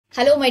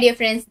Hello my dear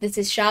friends, this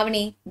is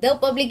Shravani. The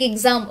public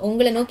exam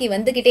உங்களை நோக்கி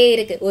வந்துகிட்டே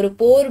இருக்கு. ஒரு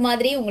போர்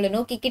மாதிரி உங்களை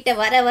நோக்கி கிட்ட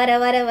வர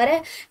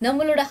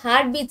நம்மளோட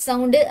ஹார்ட் பீட்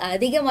சவுண்ட்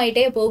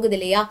அதிகமாயிட்டே போகுது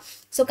இல்லையா?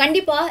 ஸோ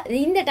கண்டிப்பா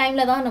இந்த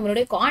டைம்ல தான்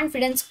நம்மளுடைய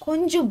கான்ஃபிடன்ஸ்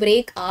கொஞ்சம்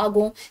பிரேக்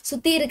ஆகும்.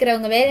 சுத்தி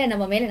இருக்கிறவங்க வேற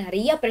நம்ம மேல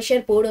நிறைய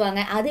ப்ரெஷர் போடுவாங்க.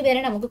 அது வேற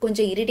நமக்கு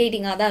கொஞ்சம்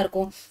இரிட்டேட்டிங்கா தான்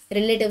இருக்கும்.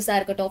 ரிலேட்டிவ்ஸா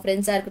இருக்கட்டும்,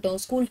 ஃப்ரெண்ட்ஸா இருக்கட்டும்,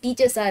 ஸ்கூல்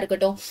டீச்சர்ஸா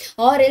இருக்கட்டும்,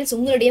 ஆர் எல்ஸ்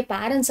உங்களுடைய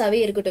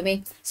பேரண்ட்ஸாவே இருக்கட்டுமே.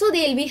 So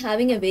they will be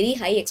having a very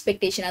high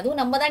expectation. அதுவும்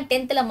நம்ம தான்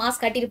 10th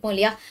மார்க்ஸ் காட்டியிருப்போம்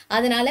இல்லையா?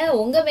 அதனால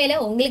உங்க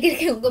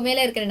மேல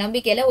இருக்கிற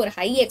நம்பிக்கையில ஒரு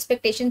ஹை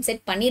எக்ஸ்பெக்டேஷன்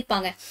செட்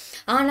பண்ணிருப்பாங்க.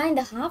 ஆனா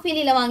இந்த ஹாஃப்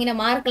இயர்லில வாங்கின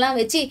மார்க் எல்லாம்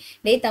வச்சு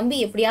டே தம்பி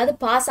எப்படியாவது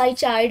பாஸ்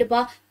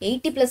ஆயிடுப்பா,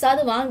 80+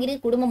 ஆவது வாங்கிரு,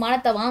 குடும்ப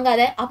மானத்தை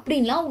வாங்காத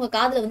அப்படின்லாம் உங்க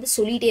காதுல வந்து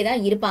சொல்லிட்டே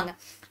தான் இருப்பாங்க.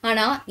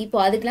 ஆனா இப்போ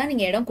அதுக்கெல்லாம்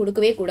நீங்க இடம்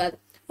கொடுக்கவே கூடாது.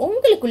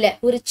 உங்களுக்குள்ள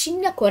ஒரு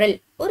சின்ன குரல்,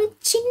 ஒரு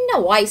சின்ன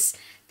voice,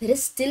 there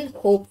is still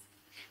hope.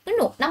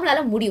 இன்னும் நம்மளால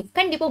முடியும்,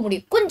 கண்டிப்பா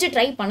முடியும், கொஞ்சம்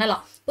ட்ரை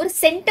பண்ணலாம், ஒரு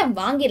சென்டம்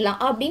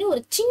வாங்கிடலாம் அப்படின்னு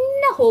ஒரு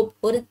சின்ன ஹோப்,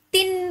 ஒரு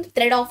தின்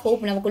த்ரெட் ஆஃப்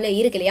ஹோப் நமக்குள்ள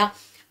இருக்கு இல்லையா?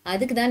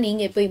 அதுக்கு தான்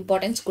நீங்க இப்போ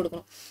இம்பார்ட்டன்ஸ்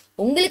கொடுக்கணும்.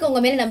 உங்களுக்கு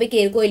உங்க மேல நம்பிக்கை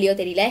இருக்கோ இல்லையோ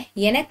தெரியல,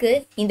 எனக்கு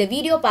இந்த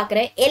வீடியோ பாக்குற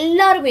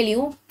எல்லாரும்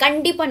மேலேயும்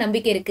கண்டிப்பா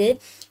நம்பிக்கை இருக்கு.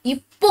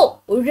 இப்போ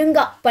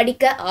ஒழுங்கா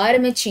படிக்க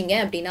ஆரம்பிச்சீங்க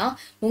அப்படின்னா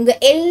உங்க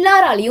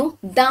எல்லாராலையும்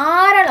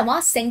தாராளமா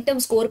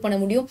சென்டம் ஸ்கோர் பண்ண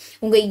முடியும்.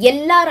 உங்க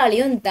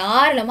எல்லாராலையும்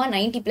தாராளமா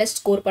 90+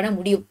 ஸ்கோர் பண்ண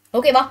முடியும்.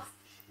 ஓகேவா?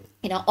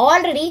 ஏன்னா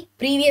ஆல்ரெடி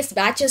ப்ரீவியஸ்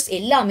பேட்சஸ்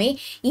எல்லாமே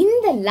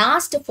இந்த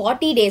லாஸ்ட்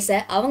 40 டேஸை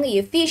அவங்க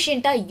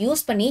எஃபிஷியண்டா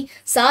யூஸ் பண்ணி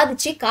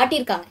சாதிச்சு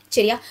காட்டியிருக்காங்க.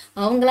 சரியா?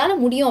 அவங்களால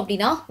முடியும்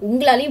அப்படின்னா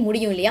உங்களாலேயும்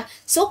முடியும் இல்லையா?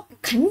 ஸோ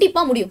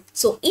கண்டிப்பா முடியும்.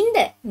 ஸோ இந்த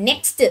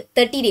நெக்ஸ்ட்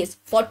 30 டேஸ்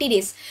 40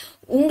 டேஸ்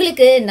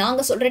உங்களுக்கு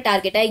நாங்க சொல்ற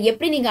டார்கெட்டை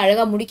எப்படி நீங்க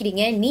அழகா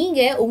முடிக்கிறீங்க, நீங்க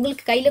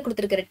உங்களுக்கு கையில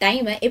கொடுத்துருக்கிற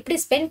டைமை எப்படி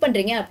ஸ்பெண்ட்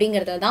பண்றீங்க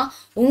அப்படிங்கறத தான்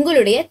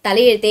உங்களுடைய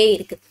தலையெழுத்தே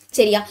இருக்கு.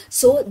 சரியா?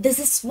 So this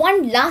is one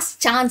last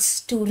chance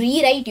to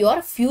rewrite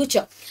your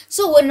future.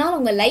 So ஒரு நாள்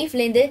உங்க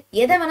லைஃப்ல இருந்து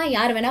எதை வேணா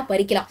யார் வேணா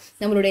பறிக்கலாம்.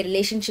 நம்மளுடைய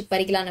ரிலேஷன்ஷிப்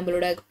பறிக்கலாம்,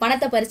 நம்மளோட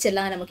பணத்தை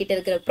பறிச்சிடலாம், நம்ம கிட்ட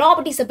இருக்கிற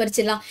ப்ராப்பர்ட்டிஸை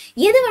பறிச்சிடலாம்,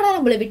 எது வேணா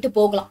நம்மளை விட்டு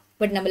போகலாம்.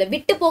 பட் நம்மளை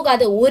விட்டு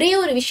போகாத ஒரே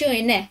ஒரு விஷயம்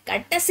என்ன?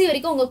 கடைசி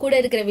வரைக்கும் உங்க கூட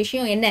இருக்கிற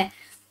விஷயம் என்ன?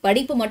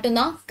 படிப்பு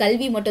மட்டும்தான்,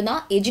 கல்வி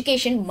மட்டும்தான்,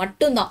 எஜுகேஷன்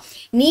மட்டும்தான்.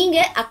 நீங்க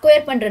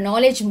அக்வயர் பண்ற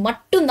நாலேஜ்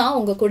மட்டும்தான்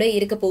உங்க கூட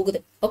இருக்க போகுது.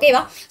 ஓகேவா?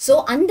 ஸோ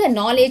அந்த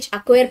நாலேஜ்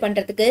அக்வயர்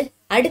பண்றதுக்கு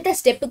அடுத்த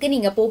ஸ்டெப்புக்கு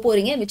நீங்க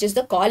போறீங்க, விச் இஸ்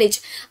த காலேஜ்.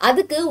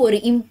 அதுக்கு ஒரு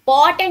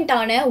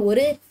இம்பார்ட்டன்டான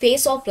ஒரு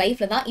ஃபேஸ் ஆஃப்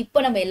லைஃப்ல தான் இப்போ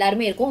நம்ம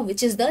எல்லாருமே இருக்கோம்,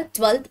 which is the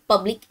 12th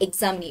public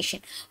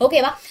examination.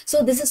 ஓகேவா? So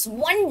this is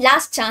one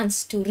last chance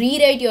to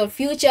rewrite your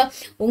future.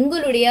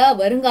 உங்களுடைய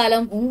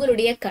வருங்காலம்,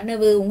 உங்களுடைய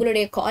கனவு,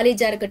 உங்களுடைய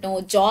காலேஜா இருக்கட்டும்,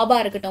 ஜாபா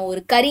இருக்கட்டும்,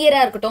 ஒரு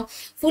கரியரா இருக்கட்டும்,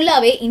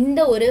 ஃபுல்லாவே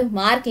இந்த ஒரு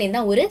மார்க்லேருந்து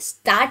தான் ஒரு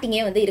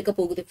ஸ்டார்டிங்கே வந்து இருக்க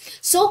போகுது.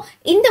 ஸோ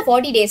இந்த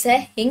 40 டேஸை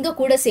எங்க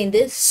கூட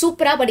சேர்ந்து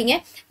சூப்பரா படிங்க.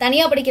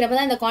 தனியா படிக்கிறப்ப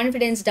தான் இந்த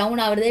கான்ஃபிடன்ஸ் டவுன்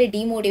ஆகுறது,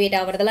 டிமோட்டிவேட்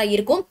ஆகுறதெல்லாம்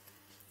இருக்கும்.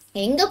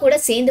 எங்க கூட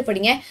சேர்ந்து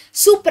படிங்க.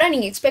 சூப்பரா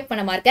நீங்க எக்ஸ்பெக்ட்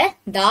பண்ண மார்க்க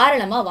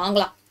தாராளமா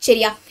வாங்கலாம்.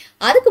 சரியா?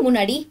 அதுக்கு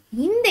முன்னாடி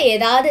இந்த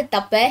ஏதாவது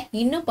தப்ப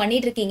இன்னும்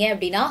பண்ணிட்டு இருக்கீங்க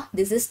அப்படின்னா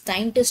this is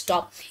time to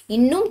stop.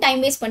 இன்னும்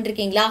டைம் வேஸ்ட்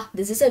பண்ணிருக்கீங்களா?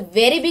 This is a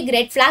very big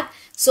red flag.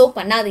 So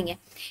பண்ணாதீங்க.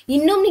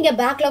 இன்னும் நீங்க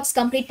பேக்லாக்ஸ்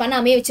கம்ப்ளீட்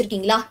பண்ணாமே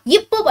வச்சிருக்கீங்களா?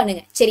 இப்போ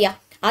பண்ணுங்க. சரியா?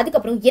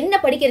 அதுக்கப்புறம் என்ன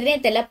படிக்கிறதுனே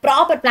தெரியல,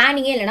 ப்ராப்பர்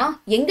பிளானிங்கே இல்லைன்னா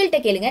எங்கள்கிட்ட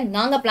கேளுங்க,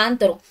 நாங்க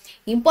பிளான் தரோம்.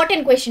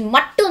 இம்பார்ட்டன்ட் கொஸ்டின்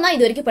மட்டும் தான்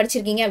இது வரைக்கும்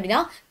படிச்சிருக்கீங்க அப்படின்னா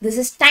this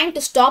is time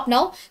to stop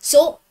now.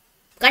 So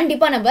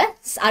கண்டிப்பா நம்ம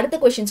அடுத்த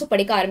கொஸ்டின்ஸும்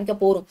படிக்க ஆரம்பிக்க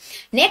போறோம்.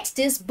 நெக்ஸ்ட்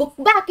இஸ் புக்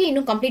பேக்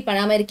இன்னும் கம்ப்ளீட்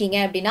பண்ணாம இருக்கீங்க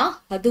அப்படின்னா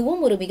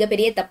அதுவும் ஒரு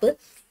மிகப்பெரிய தப்பு.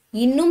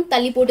 இன்னும்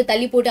தள்ளி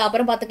போட்டு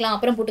அப்புறம்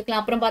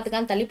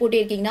பார்த்துக்கலாம் தள்ளி போட்டு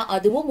இருக்கீங்கன்னா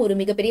அதுவும் ஒரு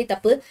மிகப்பெரிய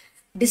தப்பு.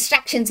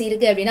 டிஸ்ட்ராக்ஷன்ஸ்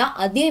இருக்கு அப்படின்னா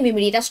அதையும்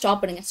இமிடியேட்டா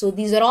ஸ்டாப் பண்ணுங்க. So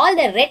these are all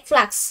the red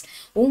flax.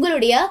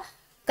 உங்களுடைய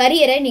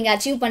கரியரை நீங்க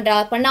அச்சீவ்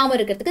பண்ணாம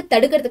இருக்கிறதுக்கு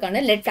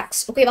தடுக்கிறதுக்கான ரெட்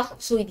ஃபிளாக்ஸ். ஓகேவா?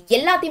 ஸோ இது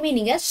எல்லாத்தையுமே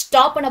நீங்க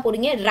ஸ்டாப் பண்ண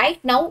போறீங்க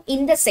right now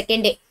in the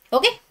second day.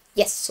 Okay?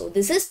 Yes, so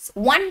this is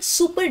one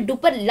super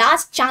duper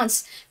last chance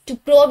to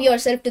prove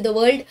yourself to the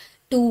world,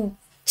 to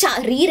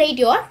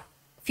rewrite your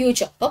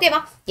future. Okay va?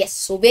 Yes,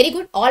 so very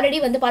good. Already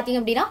வந்து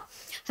பாத்தீங்க அப்படின்னா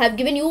have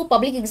given you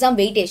public exam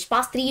weightage.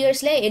 Past 3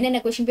 yearsல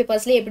என்னென்ன question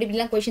papersல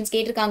எப்படிலாம் questions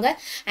கேட்டிருக்காங்க,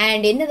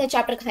 and எந்தெந்த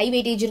சாப்டருக்கு high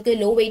weightage இருக்கு,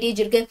 low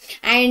weightage இருக்கு,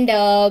 and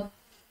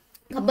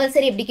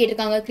compulsory எப்படி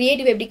கேட்டிருக்காங்க,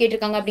 கிரியேட்டிவ் எப்படி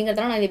கேட்டிருக்காங்க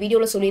அப்படிங்கிறதெல்லாம் நான் இந்த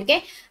வீடியோவில்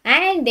சொல்லியிருக்கேன்.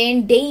 And then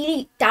daily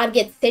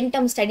target,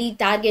 centum study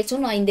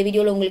டார்கெட்ஸும் நான் இந்த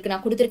வீடியோவில் உங்களுக்கு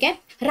நான் கொடுத்துருக்கேன்.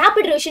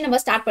 ரேபிட் ரிவிஷன் நம்ம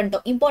ஸ்டார்ட்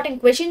பண்ணிட்டோம். இம்பார்ட்டன்ட்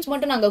கொஸ்டின்ஸ்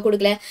மட்டும் நாங்கள்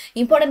கொடுக்கல,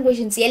 இம்பார்ட்டன்ட்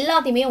கொஸ்டின்ஸ்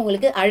எல்லாத்தையுமே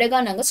உங்களுக்கு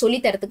அழகாக நாங்கள்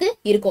சொல்லித்தரத்துக்கு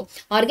இருக்கோம்.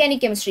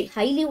 ஆர்கானிக் கெமிஸ்ட்ரி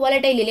ஹைலி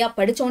வாலடைல் இல்லையா?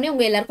 படித்தோடனே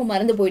உங்கள் எல்லாருக்கும்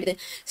மறந்து போயிடுது.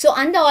 ஸோ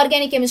அந்த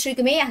organic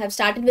கெமிஸ்ட்ரிக்குமே I have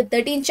started with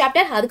 13th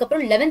chapter.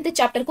 அதுக்கப்புறம் 11th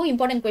சாப்டருக்கும்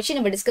இம்பார்ட்டன்ட் கொஸ்டின்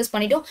நம்ம டிஸ்கஸ்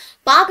பண்ணிட்டோம்.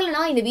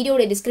 பார்க்கலனா இந்த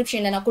வீடியோட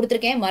டிஸ்கிரிப்ஷனில் நான்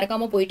கொடுத்துருக்கேன்,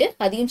 மறக்காம போயிட்டு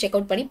அதையும் செக்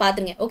அவுட் பண்ணி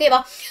பார்த்துருங்க.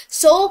 ஓகேவா?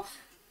 ஸோ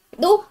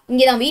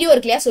இங்கே தான் வீடியோ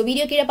இருக்கு இல்லையா? ஸோ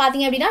வீடியோ கீழே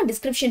பார்த்தீங்க அப்படின்னா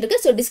டிஸ்கிரிப்ஷன் இருக்கு.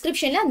 ஸோ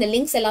டிஸ்கிரிப்ஷனில் அந்த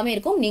லிங்க்ஸ் எல்லாமே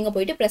இருக்கும், நீங்க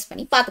போயிட்டு ப்ரெஸ்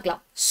பண்ணி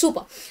பார்த்துக்கலாம்.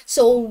 சூப்பர்.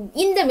 ஸோ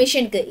இந்த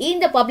மிஷனுக்கு,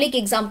 இந்த பப்ளிக்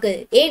எக்ஸாம்க்கு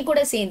என்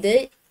கூட சேர்ந்து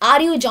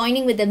are you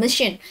joining with the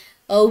mission?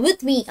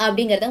 With me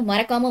அப்படிங்கறத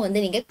மறக்காம வந்து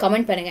நீங்க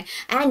கமெண்ட் பண்ணுங்க.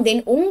 அண்ட்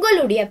தென்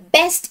உங்களுடைய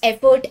பெஸ்ட்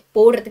எஃபர்ட்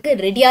போடுறதுக்கு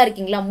ரெடியா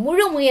இருக்கீங்களா?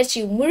 முழு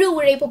முயற்சி முழு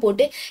உழைப்பு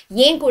போட்டு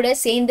ஏன் கூட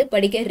சேர்ந்து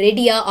படிக்க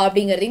ரெடியா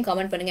அப்படிங்கறதையும்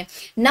கமெண்ட் பண்ணுங்க.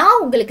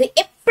 நான் உங்களுக்கு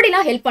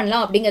எப்படிலாம் ஹெல்ப்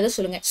பண்ணலாம் அப்படிங்கறத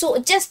சொல்லுங்க. So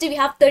just we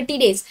have 30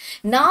 days.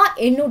 நான்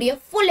என்னுடைய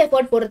ஃபுல்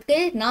எஃபர்ட் போடுறதுக்கு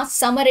நான்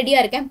செம ரெடியா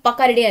இருக்கேன்,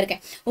 பக்கா ரெடியா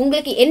இருக்கேன்.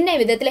 உங்களுக்கு என்ன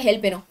விதத்துல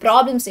ஹெல்ப் வேணும்?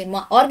 ப்ராப்ளம்ஸ்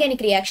வேணுமா,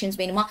 ஆர்கானிக் ரியாக்ஷன்ஸ்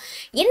வேணுமா,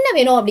 என்ன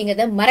வேணும்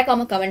அப்படிங்கறத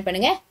மறக்காம கமெண்ட்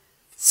பண்ணுங்க.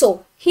 So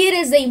here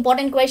is the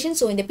important question.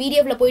 So இந்த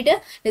PDF-ல போயிட்டு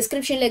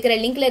description-ல இருக்கிற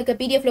லிங்க்ல இருக்க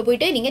PDF-ல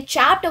போயிட்டு நீங்க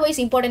chapter wise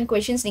important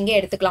questions நீங்க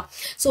எடுத்துக்கலாம்.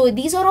 So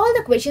these are all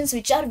the questions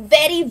which are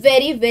very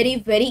very very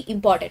very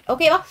important.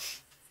 ஓகேவா?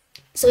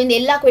 ஸோ இந்த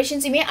எல்லா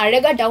கொஸ்டின்ஸுமே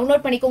அழகாக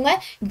டவுன்லோட் பண்ணிக்கோங்க.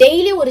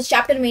 டெய்லி ஒரு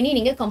சாப்டர் மெனி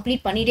நீங்கள்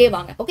கம்ப்ளீட் பண்ணிட்டே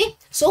வாங்க. ஓகே,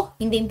 ஸோ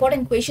இந்த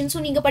இம்பார்ட்டன்ட்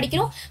கொஸ்டின்ஸும் நீங்கள்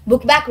படிக்கணும்,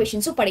 புக் பேக்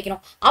கொஸ்டின்ஸும்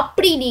படிக்கணும்.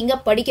 அப்படி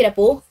நீங்கள்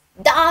படிக்கிறப்போ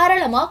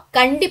தாராளமா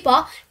கண்டிப்பா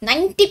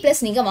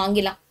 90+ நீங்க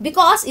வாங்கிடலாம்.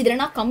 பிகாஸ் இதுல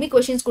நான் கம்மி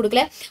கொஸ்டின்ஸ்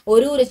கொடுக்கல,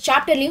 ஒரு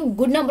சாப்டர்லயும்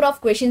குட் நம்பர்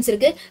ஆஃப் கொஸ்டின்ஸ்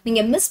இருக்கு.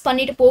 நீங்க மிஸ்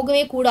பண்ணிட்டு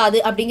போகவே கூடாது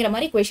அப்படிங்கிற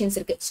மாதிரி கொஸ்டின்ஸ்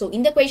இருக்கு. ஸோ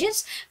இந்த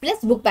questions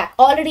plus book back,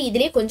 already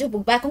இதுலேயே கொஞ்சம்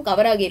புக் பேக்கும்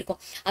கவர் ஆகி இருக்கும்.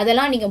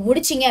 அதெல்லாம் நீங்க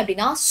முடிச்சிங்க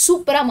அப்படின்னா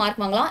சூப்பரா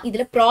மார்க் வாங்கலாம்.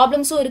 இதுல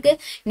ப்ராப்ளம்ஸும் இருக்கு,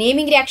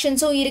 நேமிங்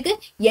ரியாக்ஷன்ஸும் இருக்கு,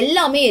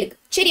 எல்லாமே இருக்கு.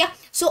 சரியா?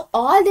 So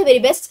all the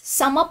very best.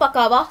 செம்ம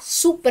பக்காவா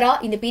சூப்பரா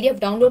இந்த PDF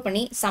டவுன்லோட்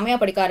பண்ணி செமையா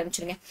படிக்க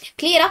ஆரம்பிச்சிருங்க.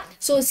 கிளியரா?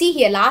 ஸோ சி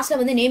ஹியர் லாஸ்ட்ல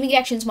வந்து நேமிங்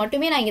ரியாக்ஷன்ஸ்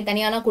மட்டுமே நான் இங்க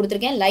தனியாக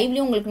கொடுத்துருக்கேன்.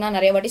 லைவ்லயும் உங்களுக்கு நான்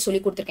நிறைய வாட்டி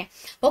சொல்லி கொடுத்துருக்கேன்.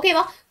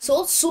 ஓகேவா? ஸோ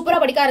சூப்பரா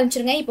படிக்க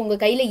ஆரம்பிச்சிருங்க. இப்போ உங்க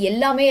கையில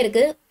எல்லாமே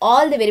இருக்கு.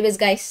 All the very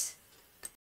best guys.